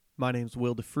My name's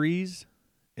Will DeFries,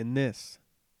 and this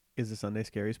is the Sunday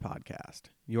Scaries Podcast,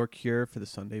 your cure for the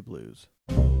Sunday blues.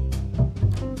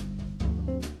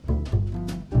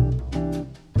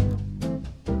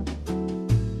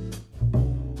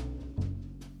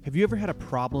 Have you ever had a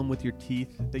problem with your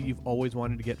teeth that you've always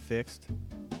wanted to get fixed?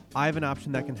 I have an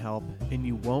option that can help, and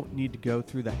you won't need to go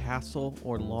through the hassle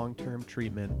or long-term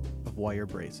treatment of wire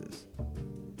braces.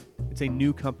 It's a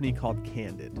new company called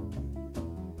Candid.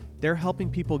 They're helping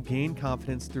people gain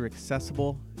confidence through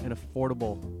accessible and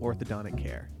affordable orthodontic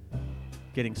care.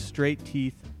 Getting straight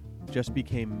teeth just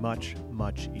became much,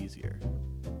 much easier.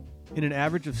 In an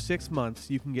average of 6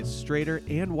 months, you can get straighter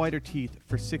and whiter teeth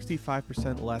for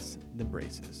 65% less than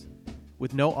braces.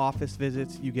 With no office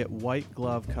visits, you get white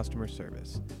glove customer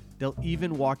service. They'll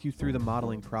even walk you through the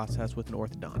modeling process with an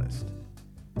orthodontist.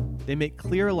 They make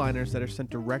clear aligners that are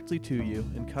sent directly to you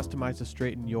and customized to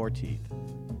straighten your teeth.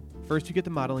 First, you get the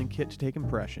modeling kit to take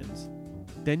impressions.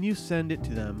 Then you send it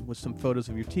to them with some photos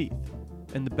of your teeth.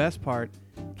 And the best part,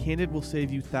 Candid will save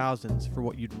you thousands for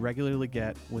what you'd regularly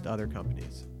get with other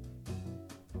companies.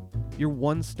 You're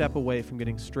one step away from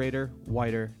getting straighter,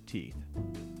 whiter teeth.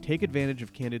 Take advantage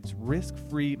of Candid's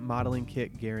risk-free modeling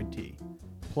kit guarantee.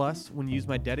 Plus, when you use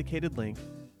my dedicated link,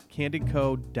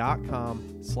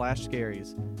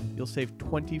 candidco.com/scaries, you'll save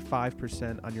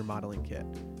 25% on your modeling kit.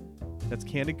 That's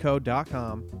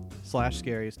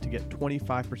candidco.com/scaries to get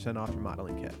 25% off your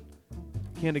modeling kit.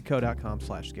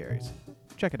 candidco.com/scaries.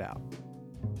 Check it out.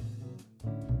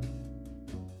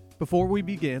 Before we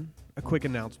begin, a quick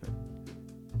announcement.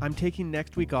 I'm taking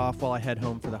next week off while I head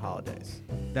home for the holidays.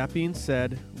 That being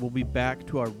said, we'll be back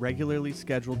to our regularly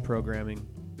scheduled programming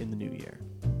in the new year.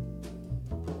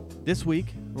 This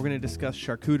week, we're going to discuss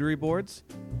charcuterie boards,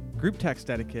 group text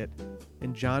etiquette,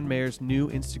 and John Mayer's new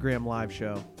Instagram live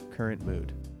show, Current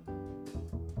Mood.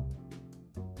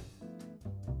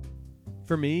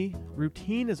 For me,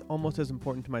 routine is almost as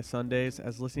important to my Sundays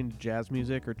as listening to jazz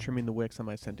music or trimming the wicks on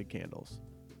my scented candles.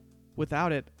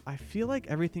 Without it, I feel like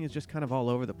everything is just kind of all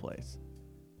over the place.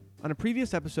 On a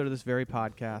previous episode of this very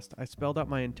podcast, I spelled out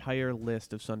my entire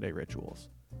list of Sunday rituals.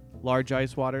 Large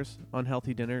ice waters,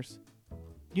 unhealthy dinners.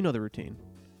 You know the routine.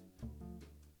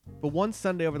 But one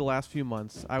Sunday over the last few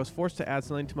months, I was forced to add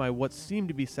something to my what seemed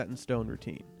to be set in stone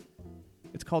routine.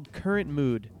 It's called Current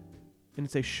Mood, and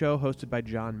it's a show hosted by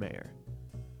John Mayer.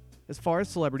 As far as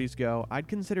celebrities go, I'd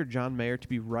consider John Mayer to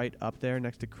be right up there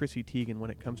next to Chrissy Teigen when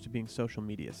it comes to being social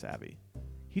media savvy.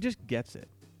 He just gets it.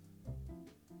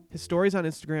 His stories on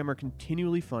Instagram are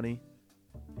continually funny.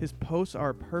 His posts are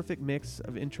a perfect mix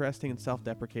of interesting and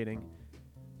self-deprecating.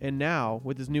 And now,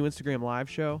 with his new Instagram live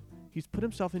show, he's put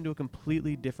himself into a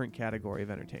completely different category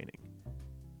of entertaining.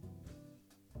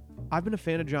 I've been a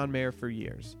fan of John Mayer for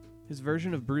years. His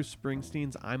version of Bruce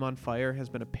Springsteen's I'm on Fire has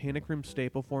been a panic room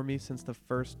staple for me since the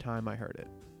first time I heard it.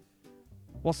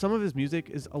 While some of his music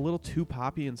is a little too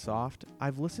poppy and soft,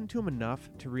 I've listened to him enough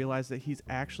to realize that he's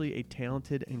actually a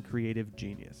talented and creative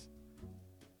genius.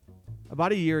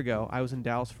 About a year ago, I was in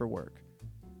Dallas for work.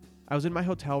 I was in my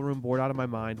hotel room bored out of my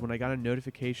mind when I got a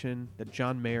notification that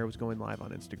John Mayer was going live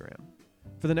on Instagram.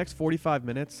 For the next 45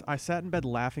 minutes, I sat in bed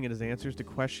laughing at his answers to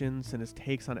questions and his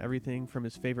takes on everything from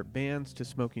his favorite bands to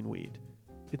smoking weed.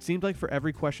 It seemed like for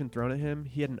every question thrown at him,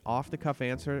 he had an off-the-cuff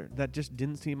answer that just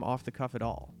didn't seem off-the-cuff at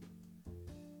all.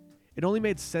 It only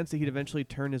made sense that he'd eventually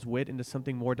turn his wit into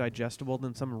something more digestible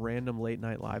than some random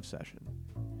late-night live session.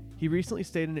 He recently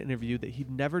stated in an interview that he'd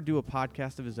never do a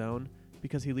podcast of his own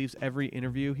because he leaves every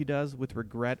interview he does with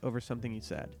regret over something he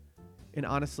said. And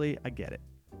honestly, I get it.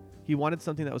 He wanted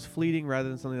something that was fleeting rather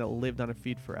than something that lived on a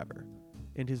feed forever.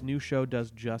 And his new show does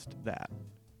just that.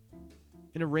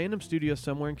 In a random studio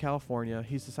somewhere in California,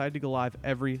 he's decided to go live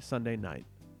every Sunday night.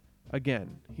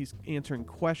 Again, he's answering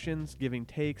questions, giving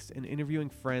takes, and interviewing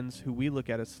friends who we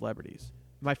look at as celebrities.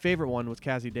 My favorite one was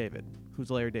Cassie David, who's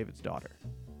Larry David's daughter.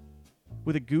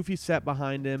 With a goofy set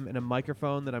behind him and a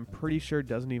microphone that I'm pretty sure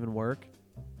doesn't even work,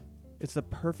 it's the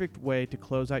perfect way to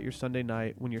close out your Sunday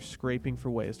night when you're scraping for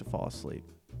ways to fall asleep.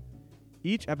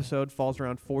 Each episode falls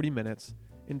around 40 minutes,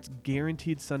 and it's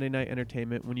guaranteed Sunday night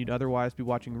entertainment when you'd otherwise be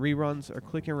watching reruns or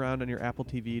clicking around on your Apple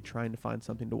TV trying to find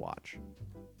something to watch.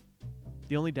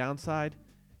 The only downside,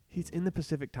 he's in the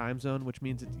Pacific time zone, which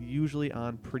means it's usually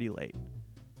on pretty late.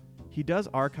 He does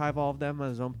archive all of them on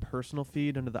his own personal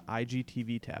feed under the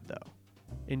IGTV tab, though.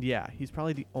 And yeah, he's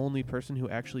probably the only person who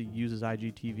actually uses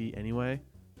IGTV anyway.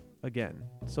 Again,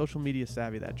 social media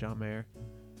savvy, that John Mayer.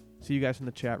 See you guys in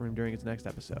the chat room during his next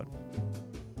episode.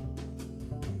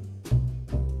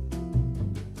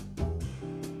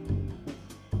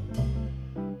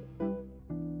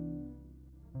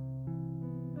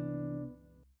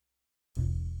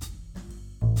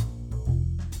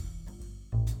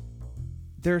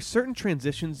 There are certain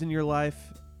transitions in your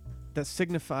life that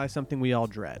signify something we all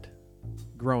dread: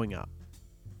 growing up.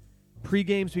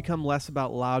 Pre-games become less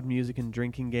about loud music and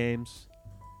drinking games,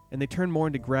 and they turn more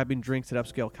into grabbing drinks at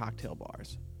upscale cocktail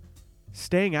bars.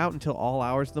 Staying out until all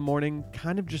hours of the morning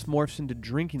kind of just morphs into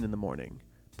drinking in the morning,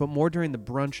 but more during the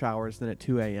brunch hours than at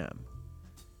 2 a.m.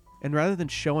 And rather than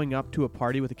showing up to a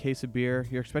party with a case of beer,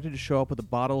 you're expected to show up with a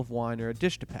bottle of wine or a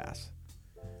dish to pass.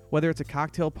 Whether it's a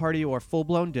cocktail party or a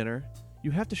full-blown dinner, you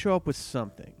have to show up with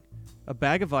something. A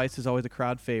bag of ice is always a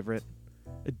crowd favorite,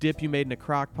 a dip you made in a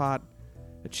crock pot,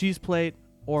 a cheese plate,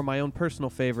 or my own personal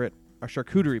favorite, a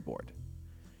charcuterie board.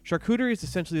 Charcuterie is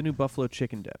essentially the new buffalo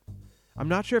chicken dip. I'm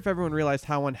not sure if everyone realized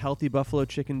how unhealthy buffalo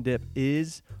chicken dip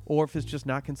is, or if it's just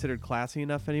not considered classy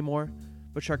enough anymore,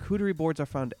 but charcuterie boards are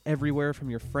found everywhere from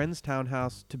your friend's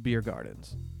townhouse to beer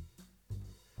gardens.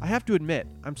 I have to admit,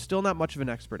 I'm still not much of an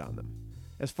expert on them.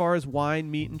 As far as wine,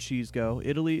 meat, and cheese go,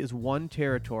 Italy is one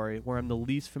territory where I'm the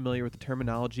least familiar with the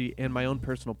terminology and my own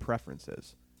personal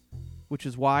preferences, which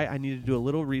is why I needed to do a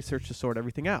little research to sort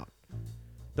everything out.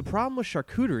 The problem with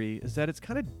charcuterie is that it's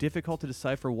kind of difficult to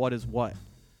decipher what is what.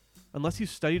 Unless you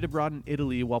studied abroad in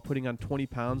Italy while putting on 20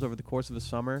 pounds over the course of a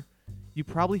summer, you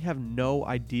probably have no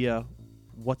idea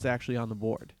what's actually on the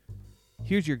board.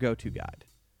 Here's your go-to guide.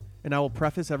 And I will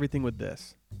preface everything with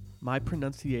this: my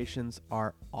pronunciations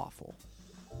are awful.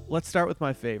 Let's start with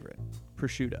my favorite,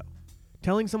 prosciutto.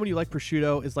 Telling someone you like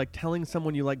prosciutto is like telling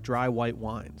someone you like dry white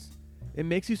wines. It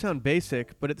makes you sound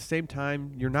basic, but at the same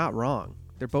time, you're not wrong.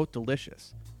 They're both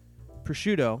delicious.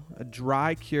 Prosciutto, a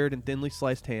dry, cured, and thinly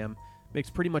sliced ham, makes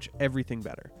pretty much everything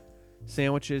better.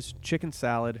 Sandwiches, chicken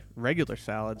salad, regular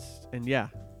salads, and yeah,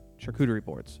 charcuterie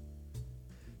boards.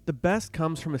 The best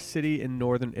comes from a city in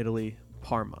northern Italy,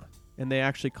 Parma, and they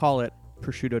actually call it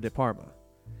prosciutto di Parma.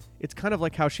 It's kind of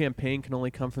like how champagne can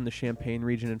only come from the Champagne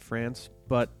region in France,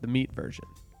 but the meat version.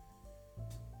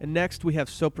 And next we have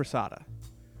soppressata.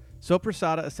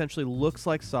 Soppressata essentially looks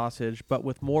like sausage, but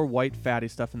with more white fatty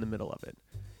stuff in the middle of it.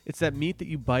 It's that meat that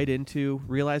you bite into,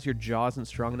 realize your jaw isn't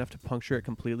strong enough to puncture it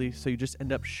completely, so you just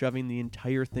end up shoving the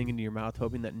entire thing into your mouth,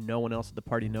 hoping that no one else at the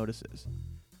party notices.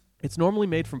 It's normally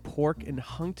made from pork and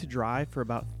hung to dry for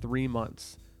about 3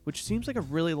 months, which seems like a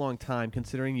really long time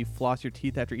considering you floss your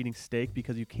teeth after eating steak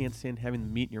because you can't stand having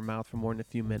the meat in your mouth for more than a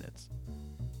few minutes.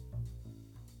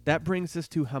 That brings us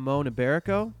to jamon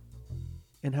iberico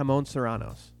and jamon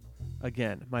serranos.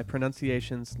 Again, my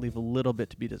pronunciations leave a little bit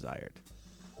to be desired.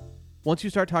 Once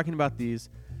you start talking about these,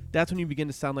 that's when you begin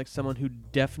to sound like someone who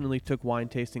definitely took wine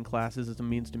tasting classes as a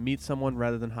means to meet someone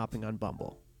rather than hopping on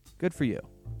Bumble. Good for you.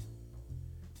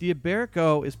 The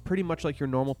Iberico is pretty much like your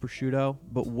normal prosciutto,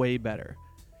 but way better.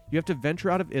 You have to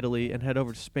venture out of Italy and head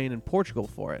over to Spain and Portugal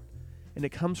for it, and it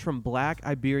comes from black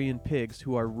Iberian pigs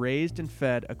who are raised and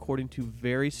fed according to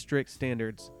very strict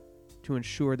standards to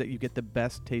ensure that you get the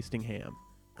best tasting ham.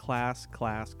 Class,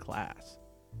 class, class.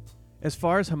 As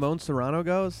far as jamon serrano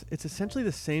goes, it's essentially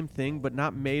the same thing but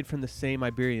not made from the same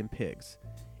Iberian pigs.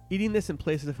 Eating this in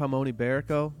place of jamon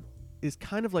iberico is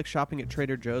kind of like shopping at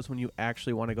Trader Joe's when you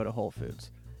actually want to go to Whole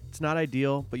Foods. It's not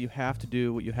ideal, but you have to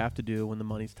do what you have to do when the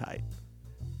money's tight.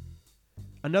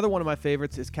 Another one of my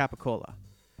favorites is capicola.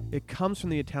 It comes from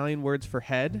the Italian words for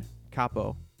head,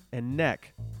 capo, and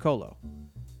neck, colo.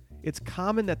 It's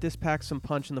common that this packs some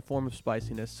punch in the form of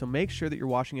spiciness, so make sure that you're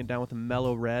washing it down with a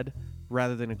mellow red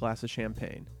rather than a glass of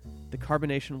champagne. The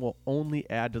carbonation will only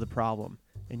add to the problem,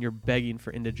 and you're begging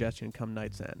for indigestion come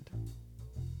night's end.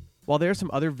 While there are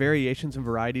some other variations and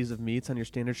varieties of meats on your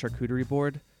standard charcuterie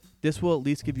board, this will at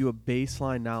least give you a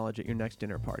baseline knowledge at your next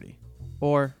dinner party.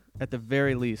 Or, at the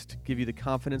very least, give you the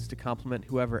confidence to compliment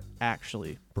whoever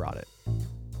actually brought it.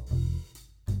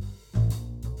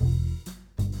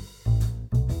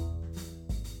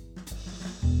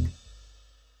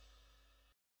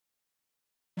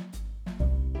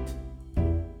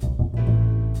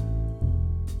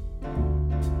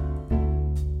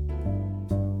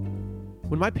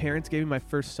 When my parents gave me my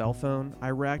first cell phone, I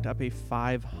racked up a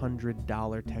 $500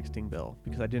 texting bill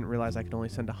because I didn't realize I could only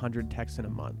send 100 texts in a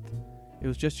month. It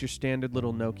was just your standard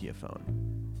little Nokia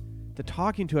phone. The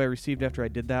talking to I received after I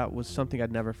did that was something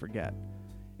I'd never forget.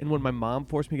 And when my mom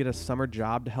forced me to get a summer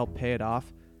job to help pay it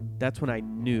off, that's when I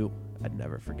knew I'd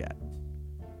never forget.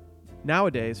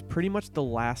 Nowadays, pretty much the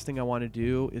last thing I want to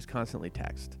do is constantly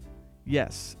text.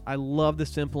 Yes, I love the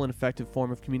simple and effective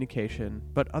form of communication,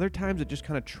 but other times it just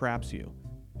kind of traps you,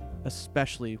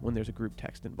 especially when there's a group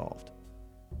text involved.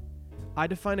 I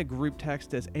define a group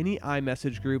text as any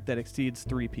iMessage group that exceeds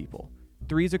 3 people.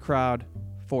 3 is a crowd,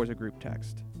 4 is a group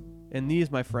text. And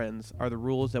these, my friends, are the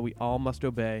rules that we all must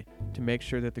obey to make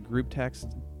sure that the group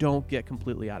texts don't get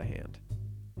completely out of hand.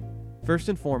 First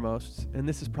and foremost, and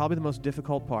this is probably the most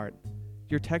difficult part,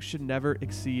 your text should never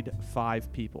exceed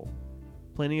 5 people.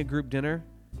 Planning a group dinner?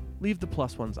 Leave the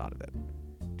plus ones out of it.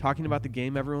 Talking about the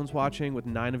game everyone's watching with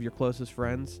 9 of your closest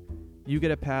friends? You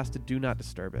get a pass to do not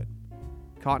disturb it.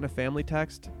 Caught in a family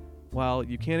text? Well,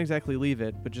 you can't exactly leave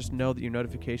it, but just know that your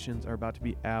notifications are about to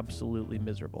be absolutely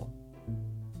miserable.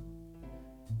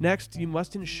 Next, you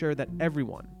must ensure that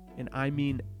everyone, and I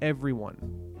mean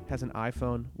everyone, has an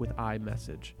iPhone with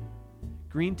iMessage.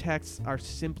 Green texts are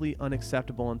simply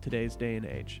unacceptable in today's day and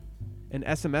age, and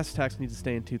SMS text needs to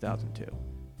stay in 2002.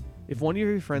 If one of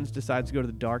your friends decides to go to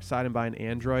the dark side and buy an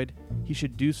Android, he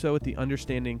should do so with the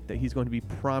understanding that he's going to be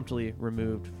promptly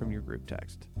removed from your group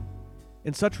text.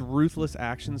 And such ruthless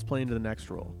actions play into the next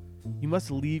rule. You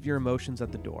must leave your emotions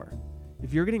at the door.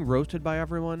 If you're getting roasted by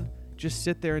everyone, just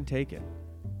sit there and take it.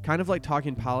 Kind of like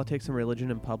talking politics and religion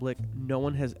in public, no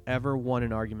one has ever won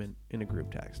an argument in a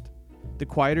group text. The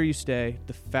quieter you stay,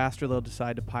 the faster they'll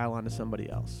decide to pile onto somebody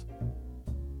else.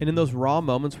 And in those raw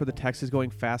moments where the text is going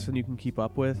faster than you can keep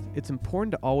up with, it's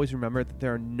important to always remember that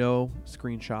there are no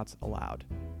screenshots allowed.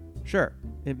 Sure,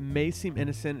 it may seem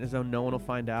innocent as though no one will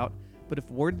find out, but if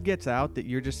word gets out that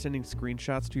you're just sending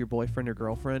screenshots to your boyfriend or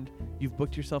girlfriend, you've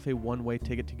booked yourself a one-way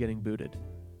ticket to getting booted.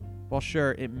 While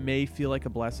sure, it may feel like a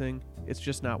blessing, it's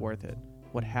just not worth it.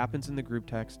 What happens in the group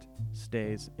text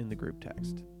stays in the group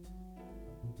text.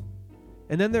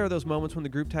 And then there are those moments when the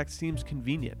group text seems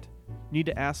convenient. You need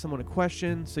to ask someone a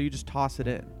question, so you just toss it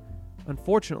in.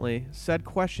 Unfortunately, said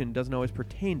question doesn't always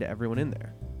pertain to everyone in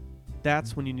there.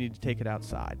 That's when you need to take it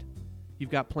outside. You've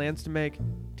got plans to make?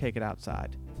 Take it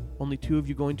outside. Only 2 of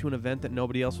you going to an event that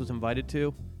nobody else was invited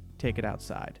to? Take it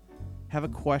outside. Have a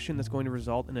question that's going to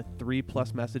result in a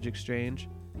 3+ message exchange?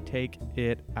 Take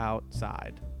it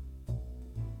outside.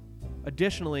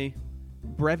 Additionally,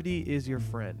 brevity is your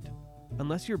friend.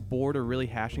 Unless you're bored or really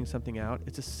hashing something out,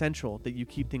 it's essential that you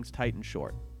keep things tight and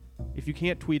short. If you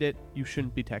can't tweet it, you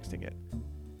shouldn't be texting it.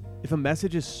 If a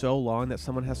message is so long that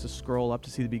someone has to scroll up to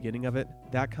see the beginning of it,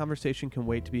 that conversation can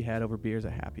wait to be had over beers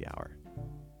at happy hour.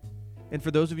 And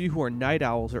for those of you who are night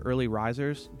owls or early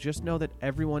risers, just know that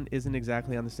everyone isn't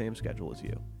exactly on the same schedule as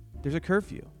you. There's a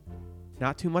curfew.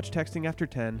 Not too much texting after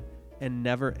 10, and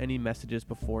never any messages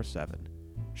before 7.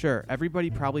 Sure, everybody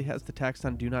probably has the text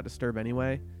on Do Not Disturb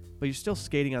anyway, but you're still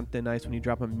skating on thin ice when you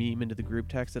drop a meme into the group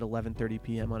text at 11:30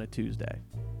 p.m. on a Tuesday.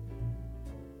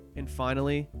 And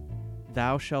finally,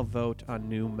 thou shalt vote on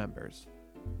new members.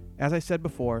 As I said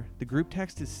before, the group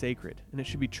text is sacred, and it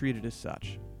should be treated as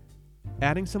such.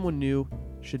 Adding someone new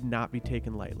should not be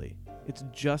taken lightly. It's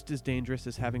just as dangerous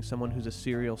as having someone who's a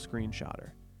serial screenshotter.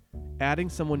 Adding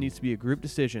someone needs to be a group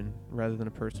decision rather than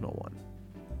a personal one.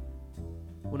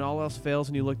 When all else fails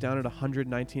and you look down at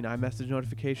 119 iMessage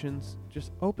notifications,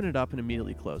 just open it up and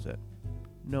immediately close it.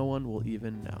 No one will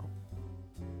even know.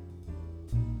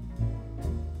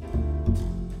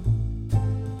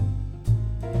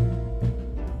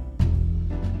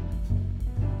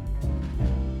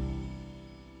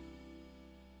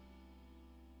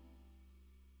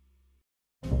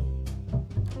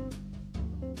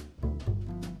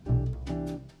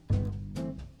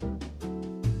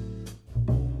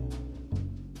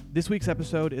 This week's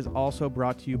episode is also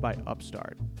brought to you by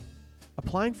Upstart.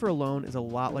 Applying for a loan is a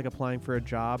lot like applying for a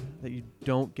job that you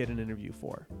don't get an interview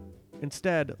for.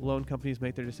 Instead, loan companies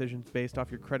make their decisions based off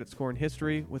your credit score and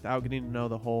history without getting to know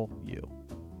the whole you.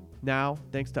 Now,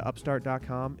 thanks to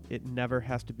Upstart.com, it never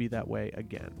has to be that way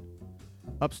again.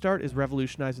 Upstart is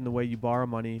revolutionizing the way you borrow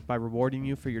money by rewarding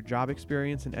you for your job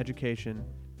experience and education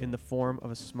in the form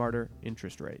of a smarter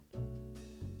interest rate.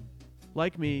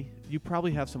 Like me, you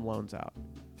probably have some loans out.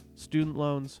 Student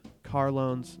loans, car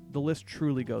loans, the list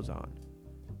truly goes on.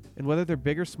 And whether they're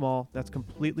big or small, that's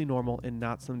completely normal and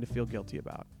not something to feel guilty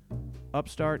about.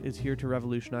 Upstart is here to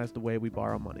revolutionize the way we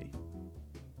borrow money.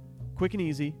 Quick and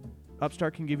easy,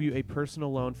 Upstart can give you a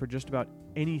personal loan for just about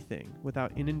anything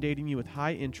without inundating you with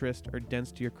high interest or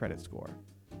dents to your credit score.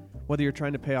 Whether you're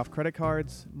trying to pay off credit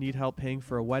cards, need help paying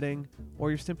for a wedding,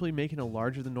 or you're simply making a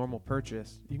larger than normal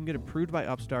purchase, you can get approved by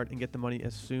Upstart and get the money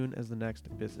as soon as the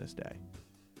next business day.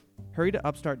 Hurry to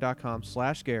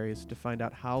upstart.com/Garys to find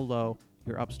out how low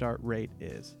your Upstart rate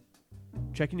is.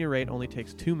 Checking your rate only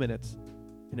takes 2 minutes,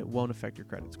 and it won't affect your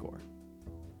credit score.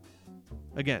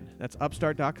 Again, that's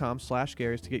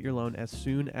upstart.com/Garys to get your loan as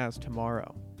soon as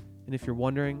tomorrow. And if you're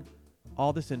wondering,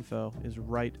 all this info is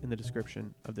right in the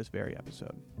description of this very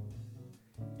episode.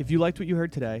 If you liked what you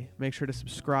heard today, make sure to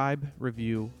subscribe,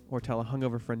 review, or tell a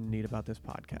hungover friend in need about this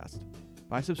podcast.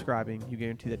 By subscribing, you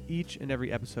guarantee that each and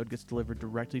every episode gets delivered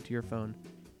directly to your phone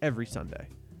every Sunday.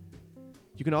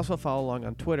 You can also follow along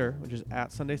on Twitter, which is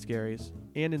 @SundayScaries,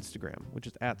 and Instagram, which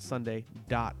is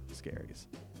 @Sunday.Scaries.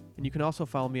 And you can also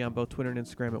follow me on both Twitter and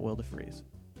Instagram @WillDeFreeze.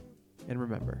 And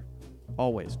remember,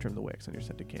 always trim the wicks on your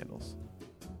scented candles.